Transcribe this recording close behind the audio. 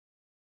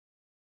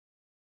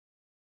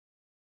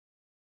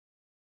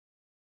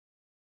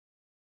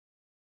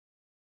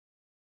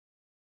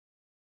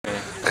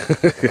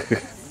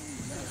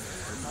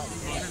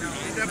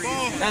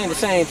That ain't the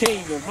same team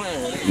you've been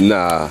playing with.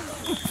 Nah.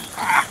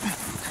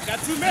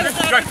 Got 2 minutes.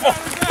 Strike ball.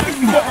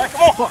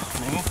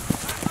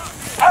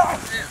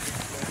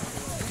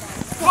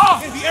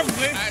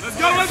 Let's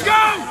go, let's go!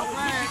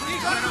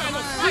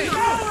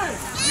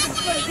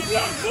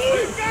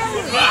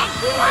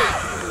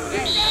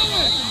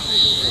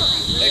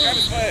 Hey, grab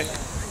his flag.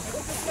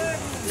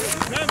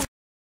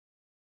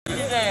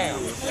 Get down.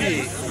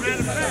 Shit.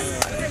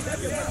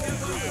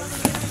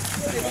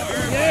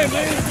 Yeah,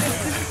 man.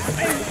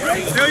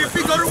 Tell your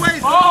feet, go to the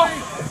waist. Oh!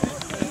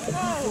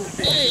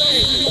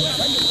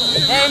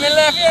 Ain't been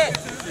left yet.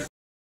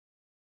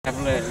 That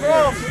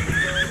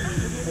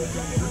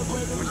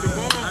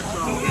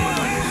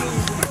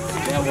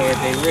way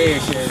they red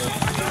shirt.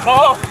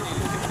 Oh!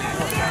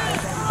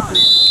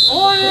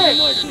 On it!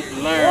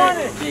 Learn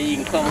that you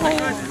can come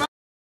home.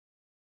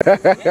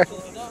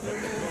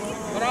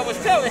 But I was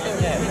telling him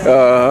that.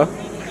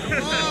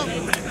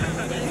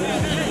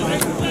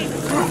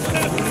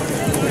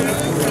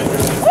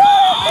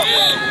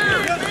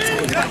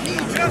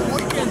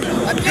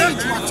 I did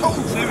you, I told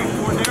you.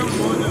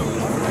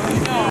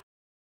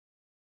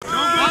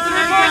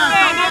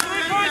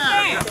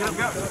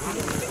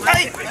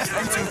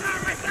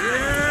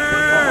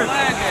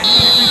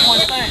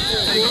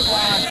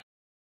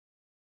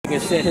 He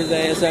can set his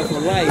ass up for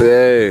life.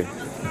 Hey,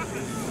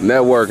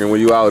 networking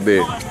when you out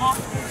there.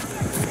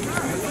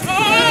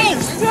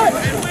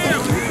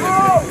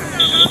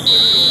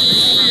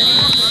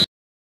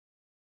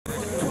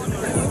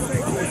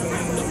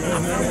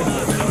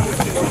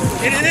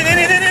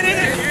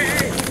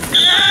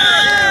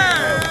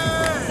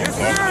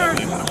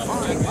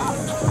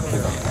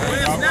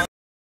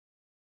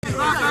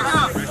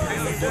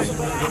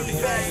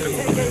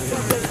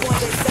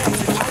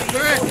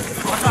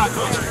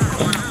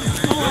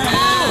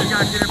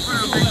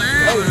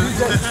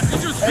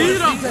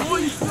 Beat him, boy,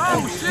 you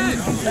slow, shit.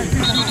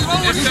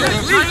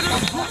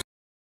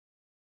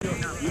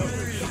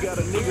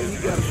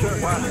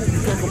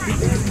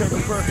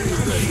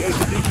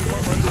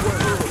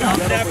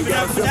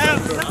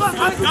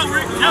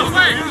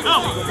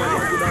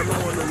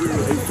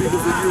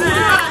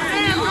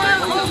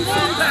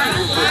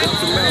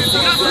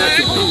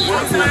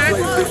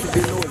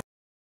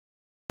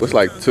 Looks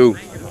like 2.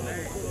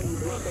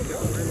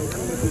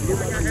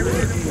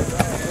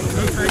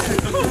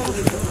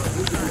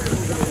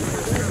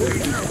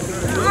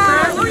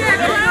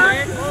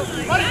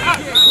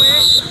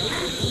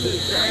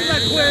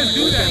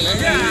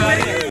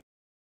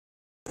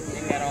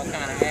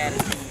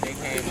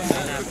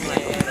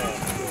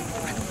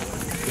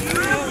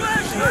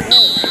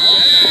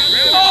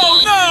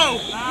 Oh no!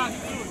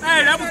 Hey,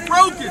 that was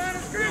broken.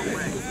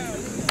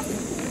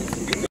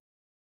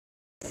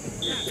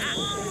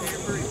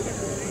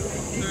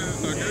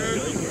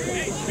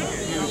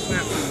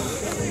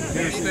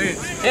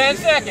 Ten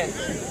seconds.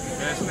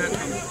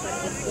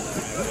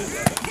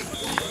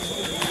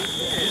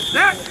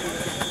 Snap!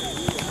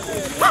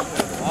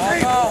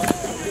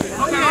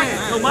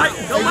 Go, Mike!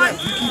 Go, Mike!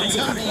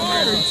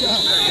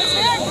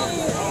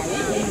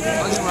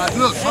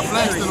 Look, my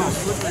flag's still on.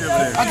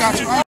 I got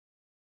you. Watch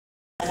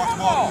the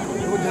ball.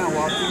 Go down,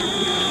 Walker.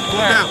 Go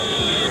down.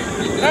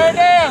 Turn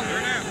down.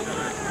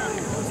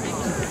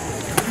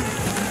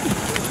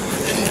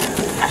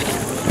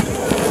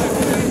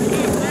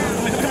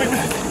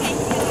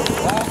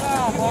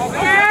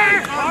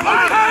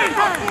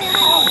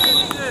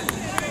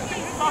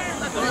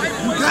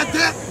 You got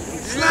that?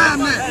 Slime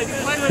that.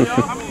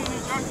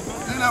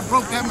 And I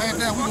broke that man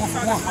down. We going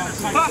for 1.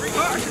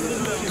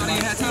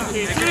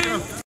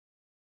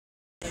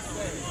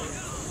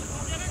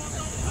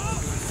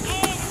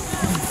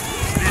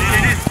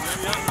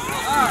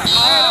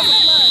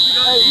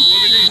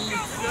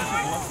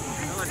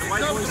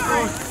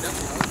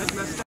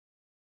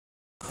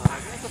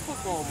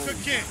 Good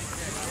kick.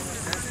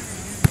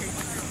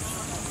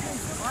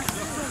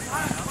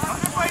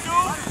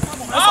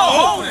 Oh,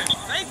 hold it.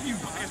 Thank you.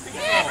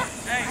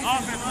 Hey,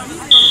 offense.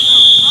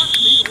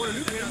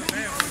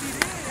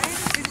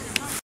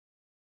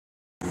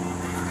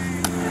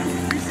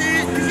 You see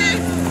it? You see it?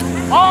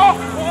 Oh!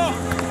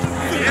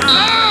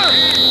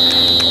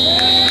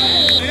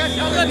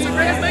 Y'all let some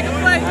Reds make a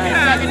play.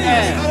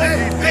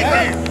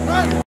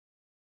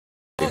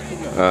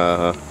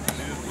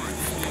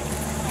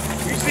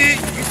 You see it?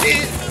 You see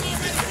it?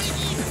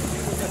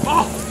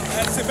 Oh!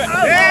 That's it back.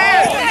 Yeah!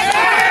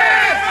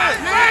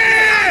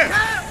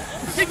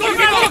 Go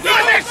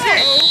that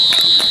shit!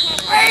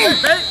 Hey!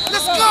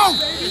 Let's go!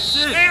 Let's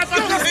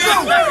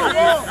go!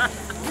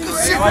 Good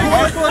shit, boy!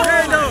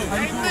 Turn up!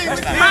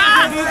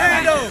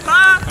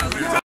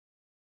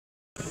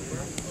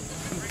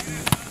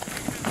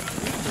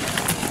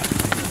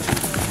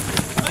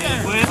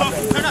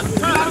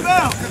 Turn out the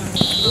bell!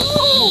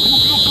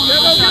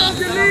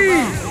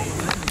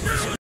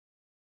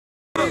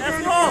 That's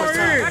low!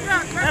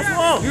 That's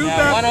low! You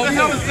got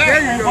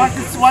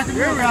watch the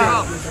real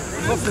guy.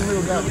 What's the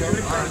real guy, bro?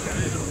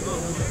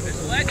 This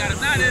leg got a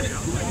knot in it.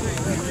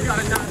 You got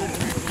a knot.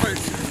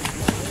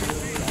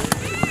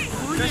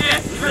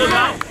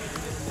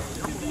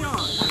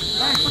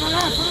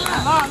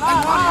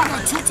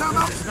 Two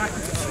timeouts.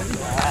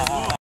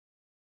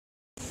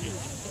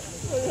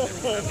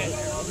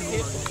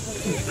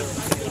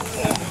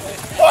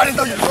 Oh, I didn't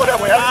know you could go that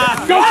way.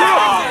 Go,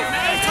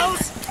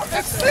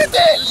 that's it.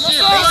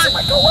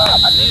 Go up.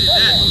 I needed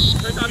that.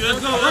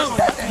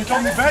 You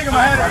told me bang him. I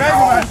had it.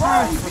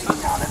 Bang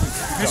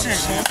him.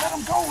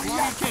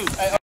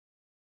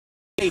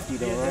 Safety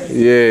though, right?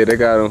 Yeah, they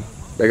got him.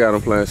 They got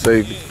him playing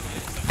safety.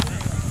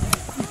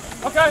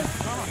 Okay.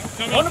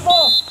 On the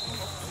ball.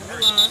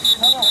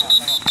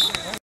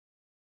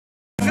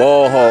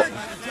 Ball hawk.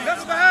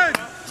 That's behind.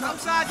 Jump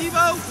side,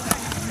 Devo.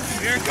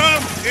 Here it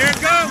comes. Here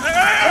it comes.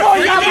 Come on,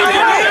 you got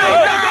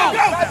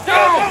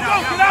Go.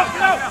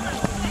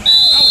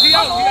 Get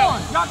out. He out.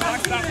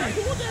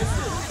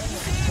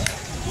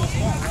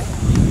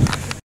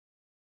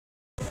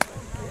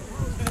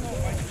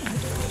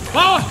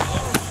 Ball.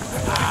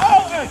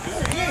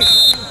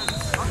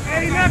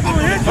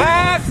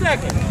 5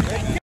 seconds.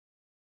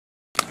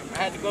 I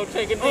had to go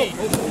take a knee.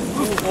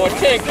 Or a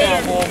check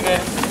down for a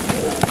minute.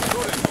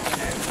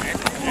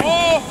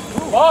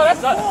 Oh,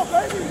 that's us.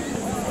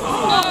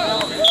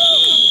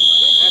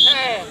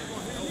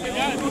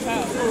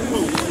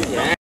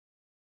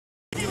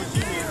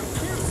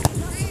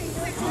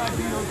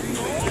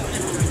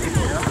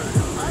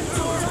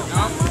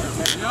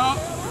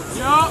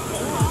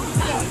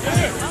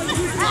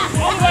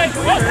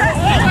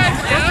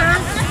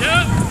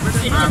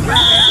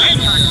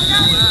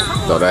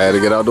 Thought I had to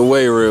get out the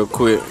way real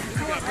quick.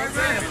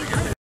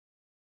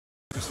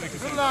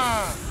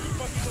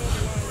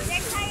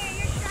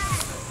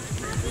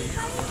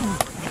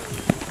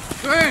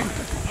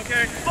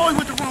 Okay. Oh, he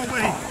went the wrong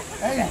way.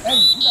 Hey, you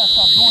gotta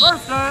stop doing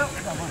first down.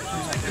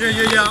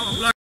 Yeah. I'm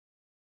blocking.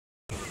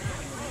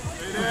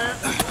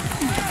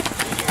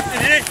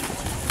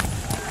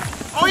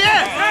 Oh,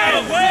 yeah.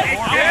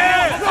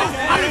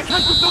 I didn't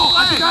catch the ball. I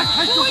did not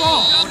catch the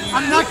ball. I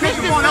did not catch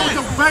the ball. That was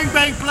a bang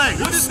play.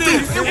 What is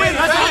this? I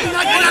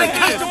didn't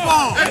catch the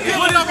ball. You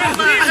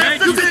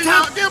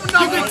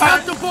can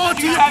tap the ball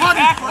to your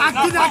buddy. I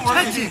did not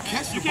catch it.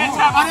 You can't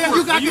tap forward.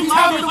 You got to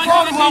tap the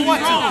ball to my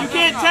watch. You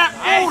can't tap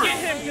forward.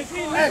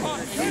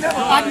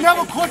 I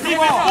never caught the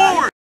ball.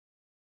 Forward.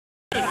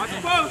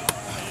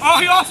 Oh,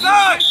 he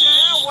offside.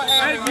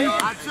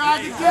 I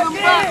tried to get him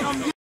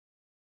back.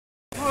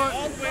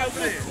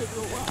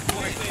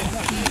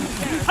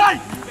 Hey.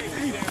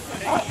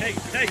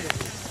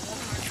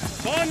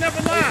 Ball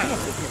never lies.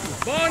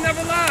 Ball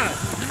never lies.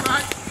 You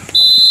right.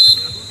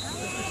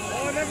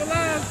 Ball never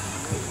lies.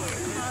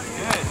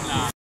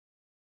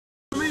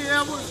 Me,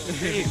 Edward.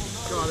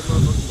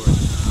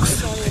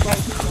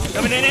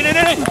 Coming in.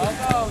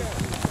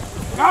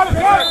 Got it.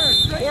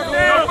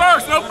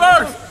 No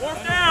first.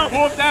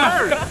 Fourth down.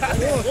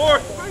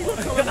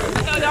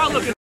 Y'all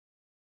looking.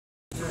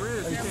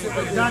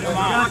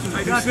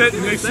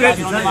 They sit. Let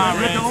the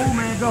old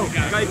man go. 10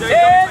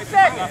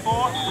 seconds.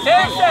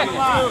 10 seconds.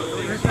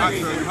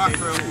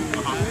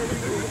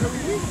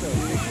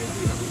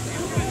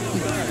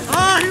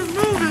 Oh, he's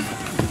moving.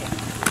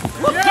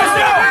 Look at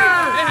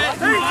that.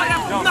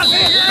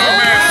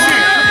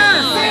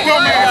 Go,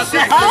 man.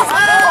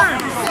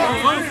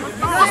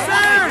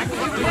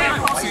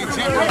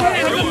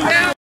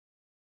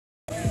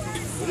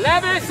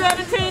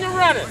 11-17 and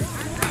running.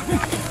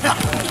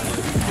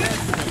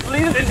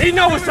 He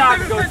knows what side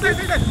to go to.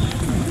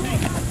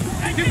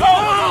 Keep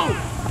going!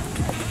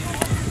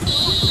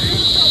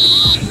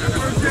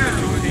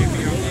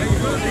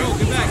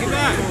 Get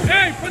back.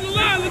 Hey, put the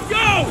line, let's go!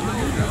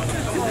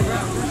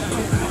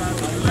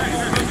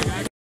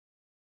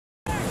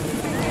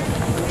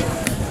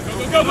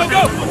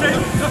 Go!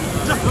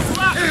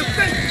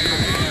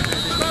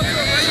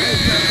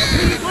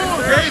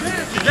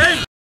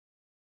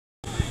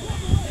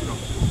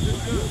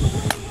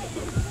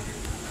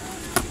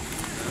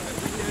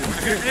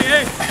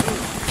 Hey.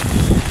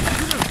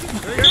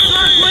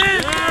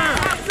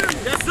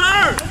 Yes,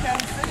 sir.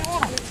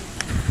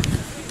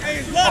 Hey,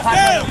 he's locked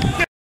down.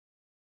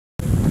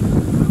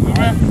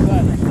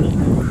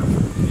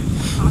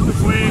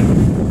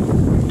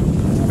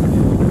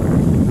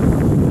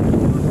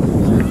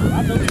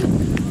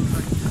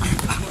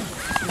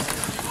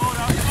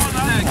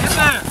 Get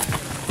there.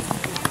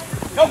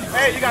 Go.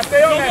 Hey, you got to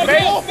stay on that,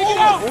 baby.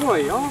 Boy,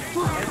 y'all.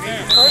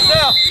 First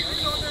down.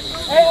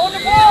 Hey, on the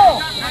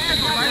ball.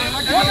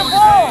 On the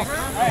ball.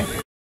 Hey.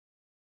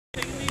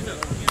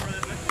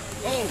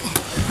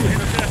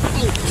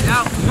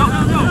 Out. Go.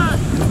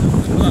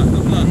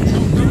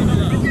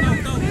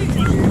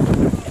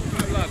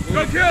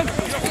 Go, Kim.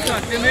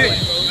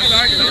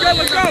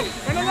 Let's go.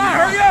 Run the line.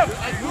 Hurry up.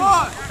 Come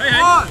on. Hey.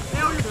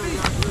 Stay on your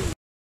feet.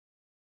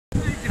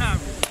 There you go.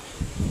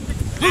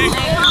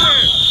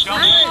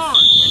 Come on.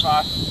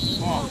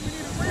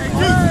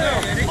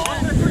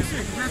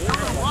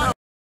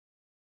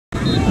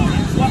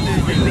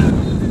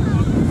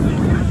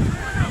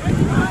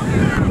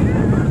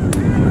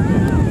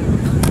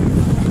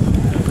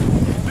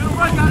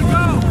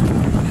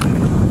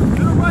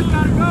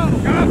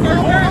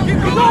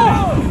 Keep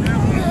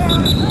going!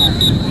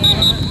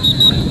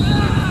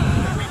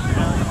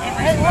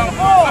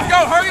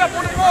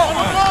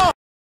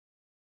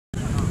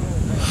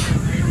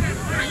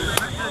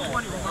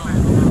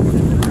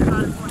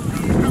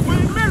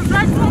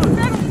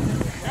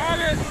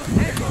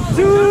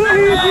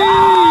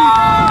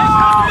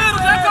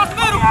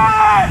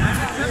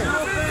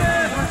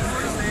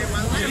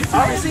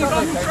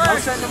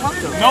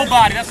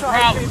 Nobody, that's the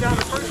problem.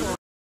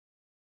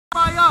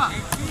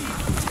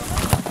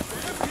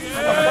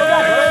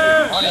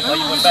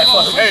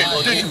 Hey,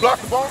 did you block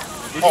the ball?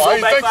 Oh, I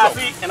didn't think so.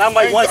 And I'm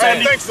like 170. I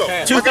didn't think so.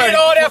 You did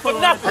all that for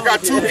nothing. I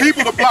got 2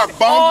 people to block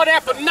ball. All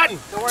that for nothing.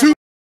 2.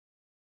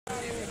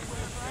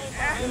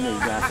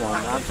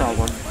 I'm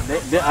talking.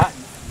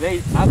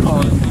 I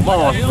call it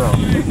balls, bro.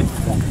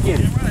 Get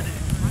it.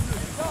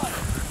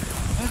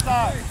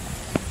 Inside.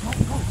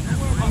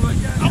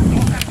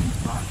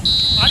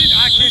 I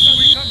can't see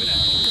where you're coming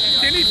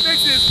at. Can he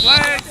fix his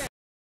flag?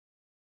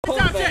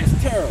 It's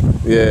terrible.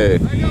 Yeah.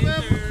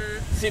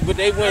 See, but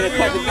they win a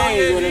couple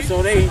games with it,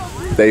 so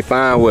they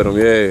fine with him,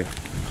 yeah.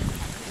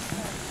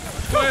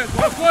 Go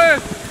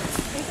ahead.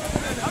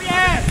 Oh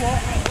yeah!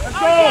 Let's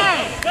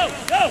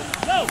go! Go,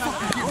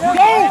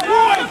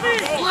 boy!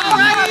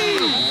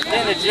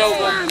 Then the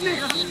Joker.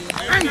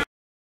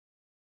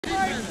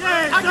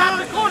 I got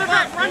the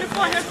quarterback running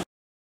for him.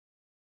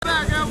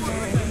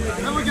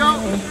 There we go.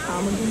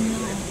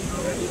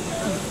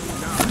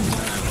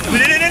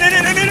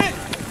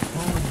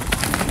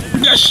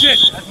 Yes, shit.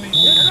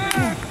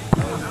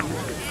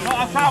 No,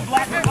 I'm trying to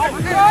block it. Oh,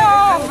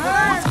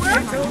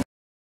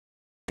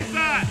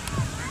 man.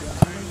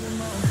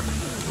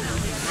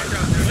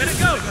 Let it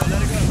go.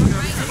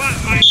 Come on,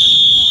 Mike.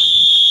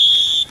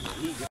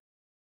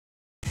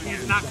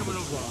 He's not coming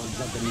over.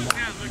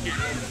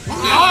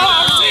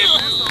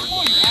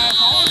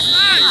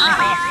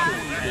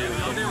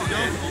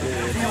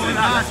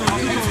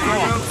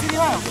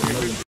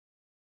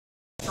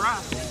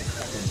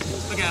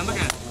 Look at him.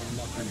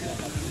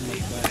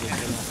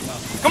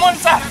 Come on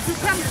inside.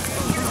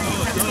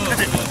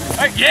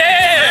 Hey,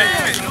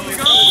 yeah!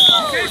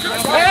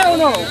 Hell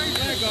no!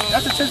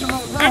 That's intentional.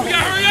 Hey, we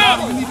gotta hurry up!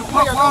 We need to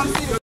pop on.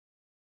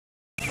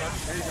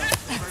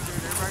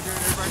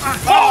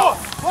 Oh!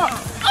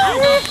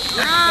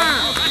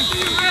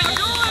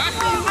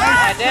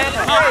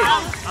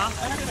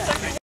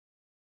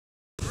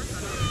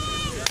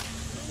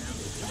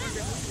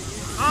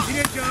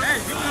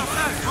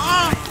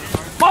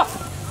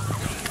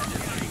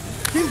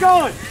 Keep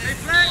going!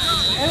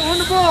 On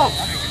the ball!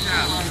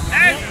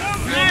 Hey!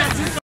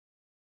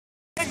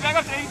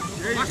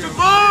 Watch the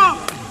ball!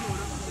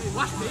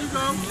 Watch, there you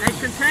go. Hey,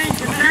 contain.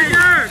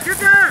 Get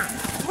there!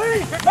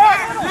 Lead! Get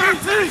back!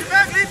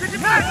 Lead, pitch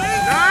it back!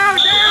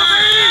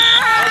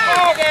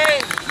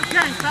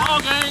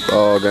 No,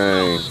 Ball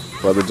game.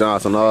 Brother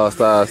Johnson,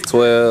 Allstarz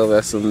 12,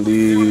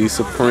 SMD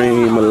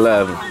Supreme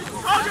 11.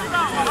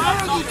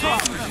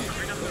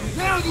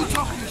 Now you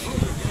talking shit.